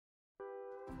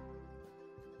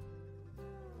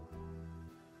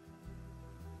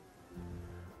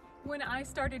When I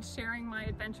started sharing my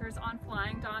adventures on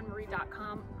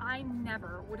flyingdawnmarie.com, I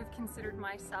never would have considered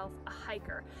myself a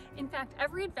hiker. In fact,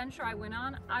 every adventure I went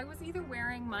on, I was either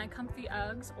wearing my comfy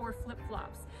Uggs or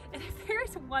flip-flops. And if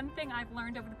there's one thing I've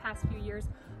learned over the past few years,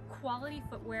 quality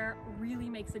footwear really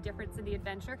makes a difference in the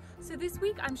adventure. So this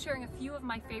week I'm sharing a few of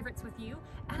my favorites with you,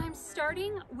 and I'm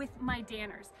starting with my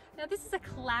Danners. Now this is a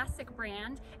classic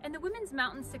brand, and the Women's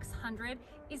Mountain 600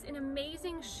 is an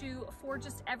amazing shoe for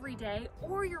just every day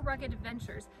or your rugged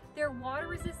adventures. They're water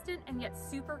resistant and yet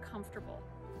super comfortable.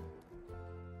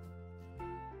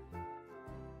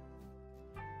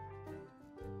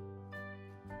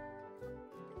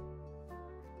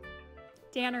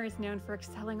 Danner is known for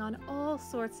excelling on all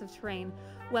sorts of terrain,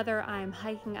 whether I'm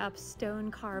hiking up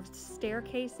stone-carved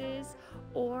staircases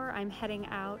or I'm heading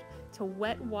out to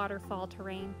wet waterfall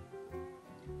terrain.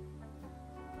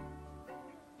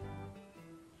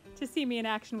 To see me in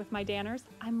action with my Danners,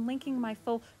 I'm linking my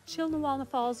full Chilnawalna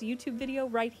Falls YouTube video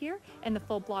right here, and the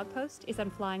full blog post is on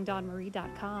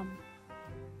flyingdawnmarie.com.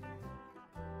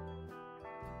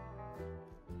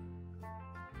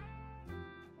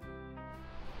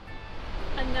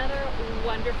 Another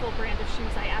wonderful brand of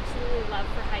shoes I absolutely love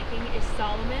for hiking is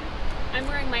Salomon. I'm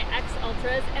wearing my X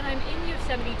Ultras and I'm in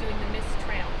Yosemite doing the Mist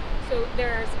Trail. So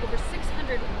there's over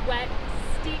 600 wet,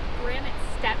 steep granite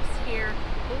steps here,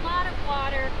 a lot of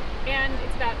water, and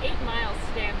it's about 8 miles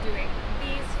today I'm doing.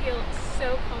 These feel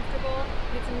so comfortable.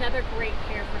 It's another great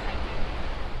pair for hiking.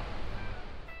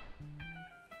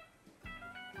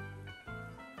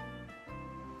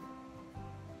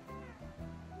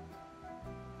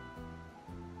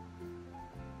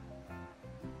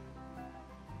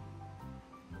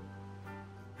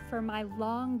 For my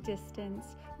long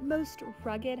distance, most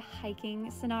rugged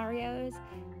hiking scenarios,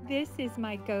 this is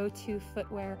my go-to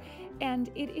footwear, and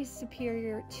it is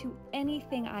superior to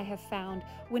anything I have found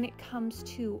when it comes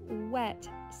to wet,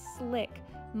 slick,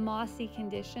 mossy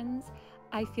conditions.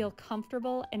 I feel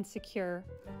comfortable and secure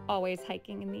always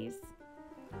hiking in these.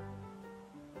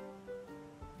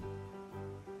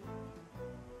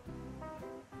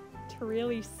 To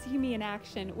really see me in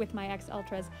action with my X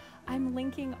Ultras, I'm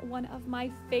linking one of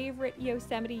my favorite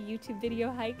Yosemite YouTube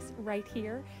video hikes right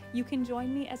here. You can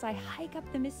join me as I hike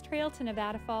up the Mist Trail to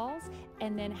Nevada Falls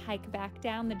and then hike back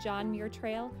down the John Muir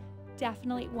Trail.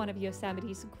 Definitely one of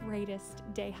Yosemite's greatest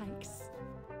day hikes.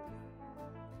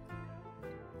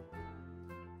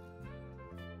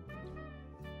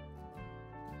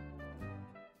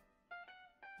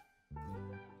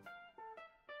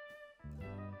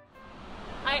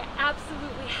 I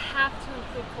absolutely have to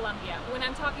include Columbia when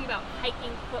I'm talking about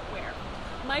hiking footwear.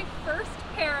 My first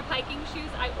pair of hiking shoes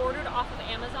I ordered off of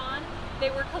Amazon. They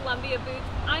were Columbia boots.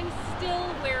 I'm still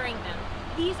wearing them.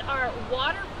 These are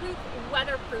waterproof,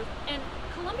 weatherproof, and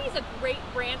Columbia is a great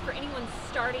brand for anyone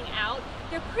starting out.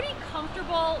 They're pretty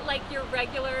comfortable like your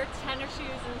regular tennis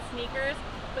shoes and sneakers,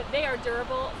 but they are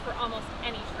durable for almost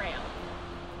any trail.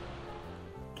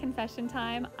 Confession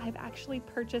time, I've actually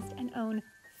purchased and own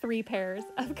 3 pairs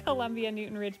of Columbia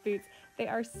Newton Ridge boots. They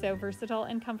are so versatile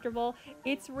and comfortable.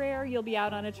 It's rare you'll be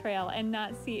out on a trail and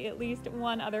not see at least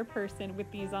one other person with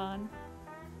these on.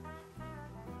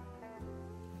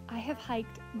 I have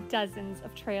hiked dozens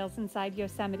of trails inside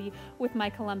Yosemite with my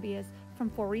Columbias,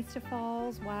 from Foresta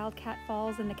Falls, Wildcat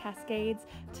Falls and the Cascades,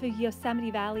 to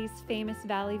Yosemite Valley's famous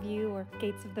Valley View or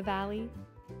Gates of the Valley.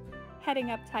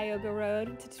 Heading up Tioga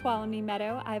Road to Tuolumne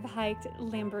Meadow, I've hiked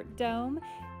Lambert Dome,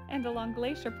 and along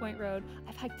Glacier Point Road,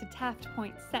 I've hiked to Taft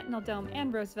Point, Sentinel Dome,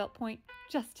 and Roosevelt Point,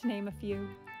 just to name a few.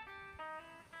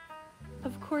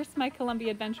 Of course, my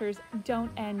Columbia adventures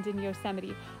don't end in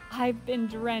Yosemite. I've been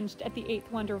drenched at the 8th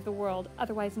wonder of the world,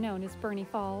 otherwise known as Fernie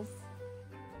Falls.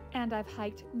 And I've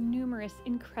hiked numerous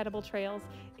incredible trails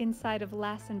inside of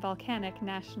Lassen Volcanic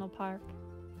National Park.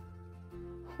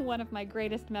 One of my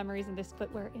greatest memories in this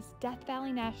footwear is Death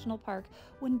Valley National Park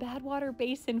when Badwater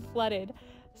Basin flooded.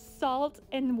 Salt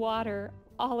and water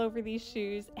all over these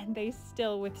shoes, and they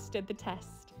still withstood the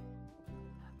test.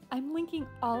 I'm linking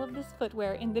all of this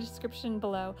footwear in the description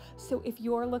below, so if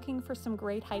you're looking for some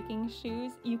great hiking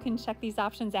shoes, you can check these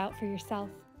options out for yourself.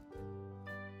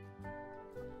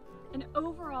 An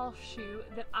overall shoe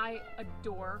that I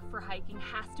adore for hiking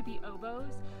has to be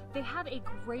Oboz. They have a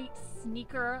great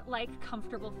sneaker-like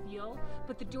comfortable feel,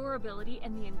 but the durability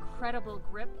and the incredible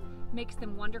grip makes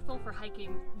them wonderful for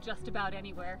hiking just about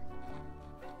anywhere.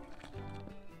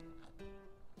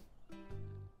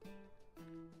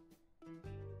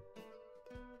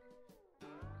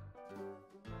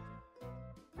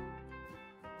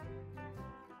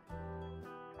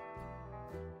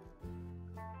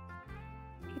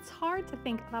 It's hard to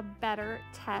think of a better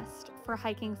test for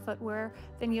hiking footwear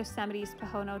than Yosemite's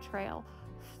Pohono Trail.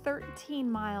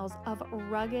 13 miles of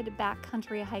rugged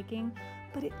backcountry hiking,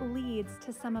 but it leads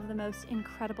to some of the most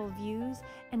incredible views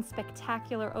and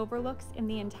spectacular overlooks in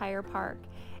the entire park.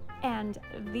 And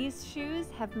these shoes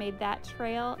have made that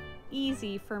trail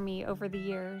easy for me over the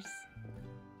years.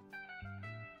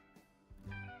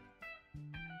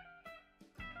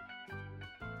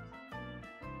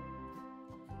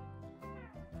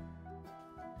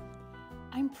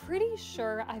 I'm pretty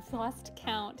sure I've lost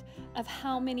count of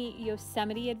how many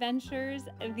Yosemite adventures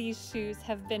these shoes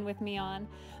have been with me on,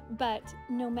 but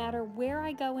no matter where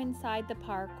I go inside the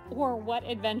park or what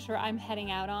adventure I'm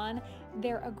heading out on,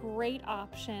 they're a great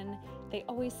option. They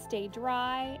always stay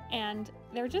dry, and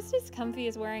they're just as comfy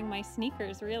as wearing my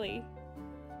sneakers, really.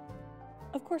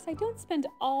 Of course, I don't spend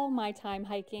all my time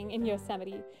hiking in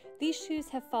Yosemite. These shoes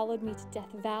have followed me to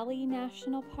Death Valley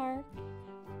National Park.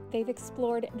 They've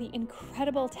explored the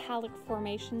incredible talc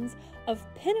formations of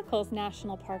Pinnacles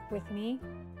National Park with me.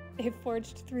 They've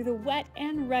forged through the wet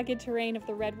and rugged terrain of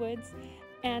the Redwoods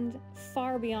and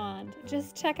far beyond.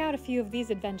 Just check out a few of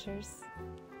these adventures.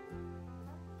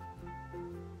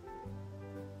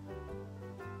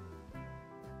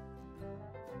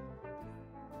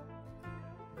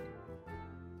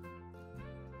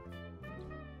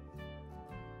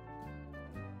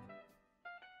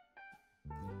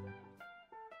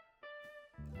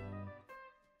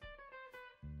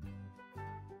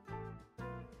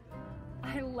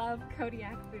 I love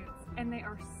Kodiak boots, and they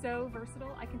are so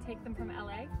versatile. I can take them from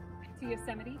LA to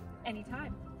Yosemite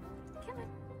anytime. Come on.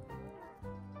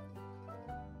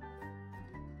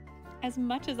 As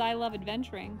much as I love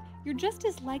adventuring, you're just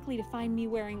as likely to find me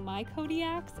wearing my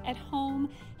Kodiaks at home,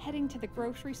 heading to the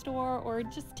grocery store, or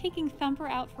just taking Thumper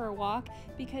out for a walk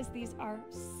because these are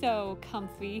so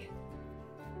comfy.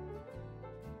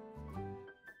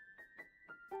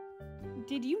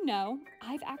 Did you know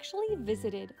I've actually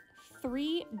visited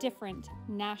 3 different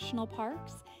national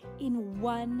parks in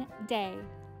one day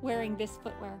wearing this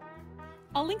footwear?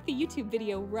 I'll link the YouTube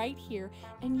video right here,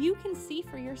 and you can see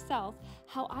for yourself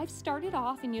how I've started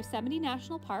off in Yosemite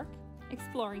National Park,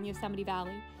 exploring Yosemite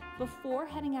Valley, before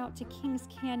heading out to Kings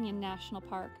Canyon National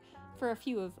Park for a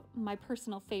few of my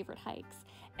personal favorite hikes.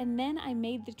 And then I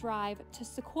made the drive to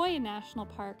Sequoia National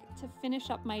Park to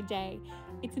finish up my day.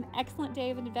 It's an excellent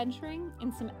day of adventuring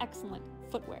in some excellent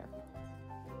footwear.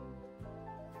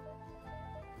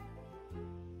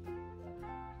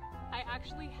 I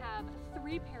actually have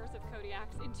 3 pairs of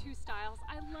Kodiaks in 2 styles.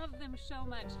 I love them so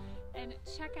much, and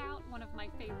check out one of my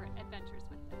favorite adventures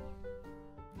with them.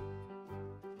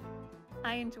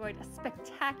 I enjoyed a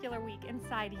spectacular week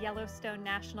inside Yellowstone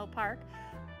National Park,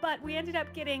 but we ended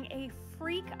up getting a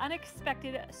freak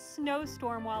unexpected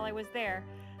snowstorm while I was there.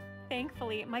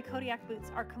 Thankfully, my Kodiak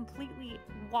boots are completely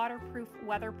waterproof,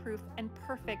 weatherproof, and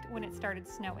perfect when it started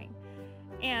snowing.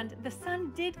 And the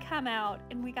sun did come out,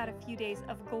 and we got a few days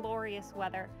of glorious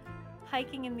weather.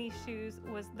 Hiking in these shoes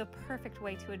was the perfect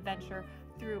way to adventure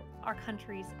through our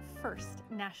country's first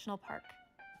national park.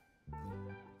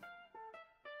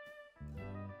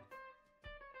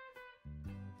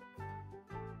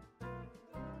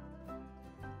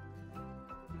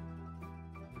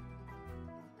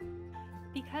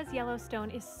 Because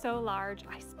Yellowstone is so large,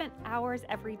 I spent hours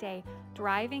every day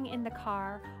driving in the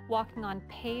car, walking on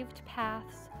paved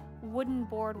paths, wooden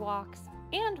boardwalks,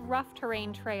 and rough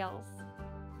terrain trails.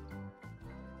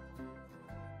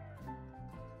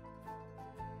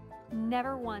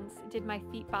 Never once did my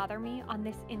feet bother me on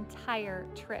this entire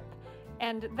trip,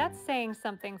 and that's saying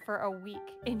something for a week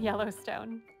in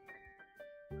Yellowstone.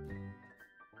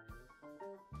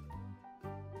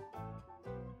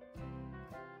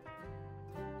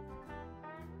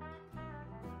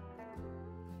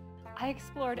 I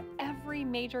explored every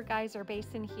major geyser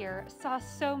basin here, saw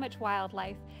so much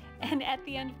wildlife, and at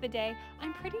the end of the day,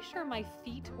 I'm pretty sure my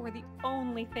feet were the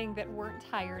only thing that weren't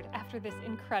tired after this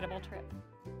incredible trip.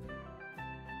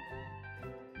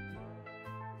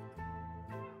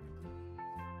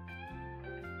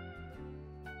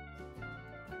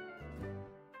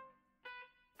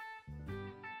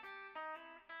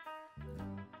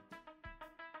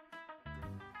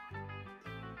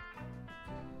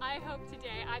 I hope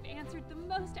today I've answered the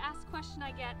most asked question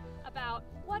I get about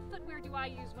what footwear do I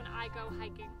use when I go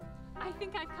hiking. I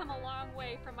think I've come a long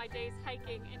way from my days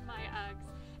hiking in my Uggs.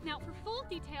 Now, for full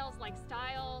details like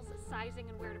styles, sizing,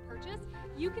 and where to purchase,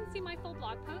 you can see my full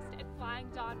blog post at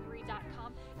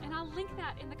flyingdawnmarie.com, and I'll link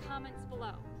that in the comments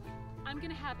below. I'm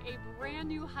gonna have a brand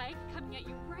new hike coming at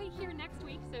you right here next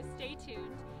week, so stay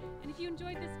tuned. And if you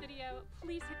enjoyed this video,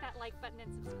 please hit that like button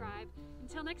and subscribe.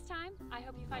 Until next time, I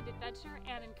hope you find adventure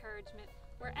and encouragement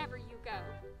wherever you go.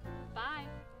 Bye.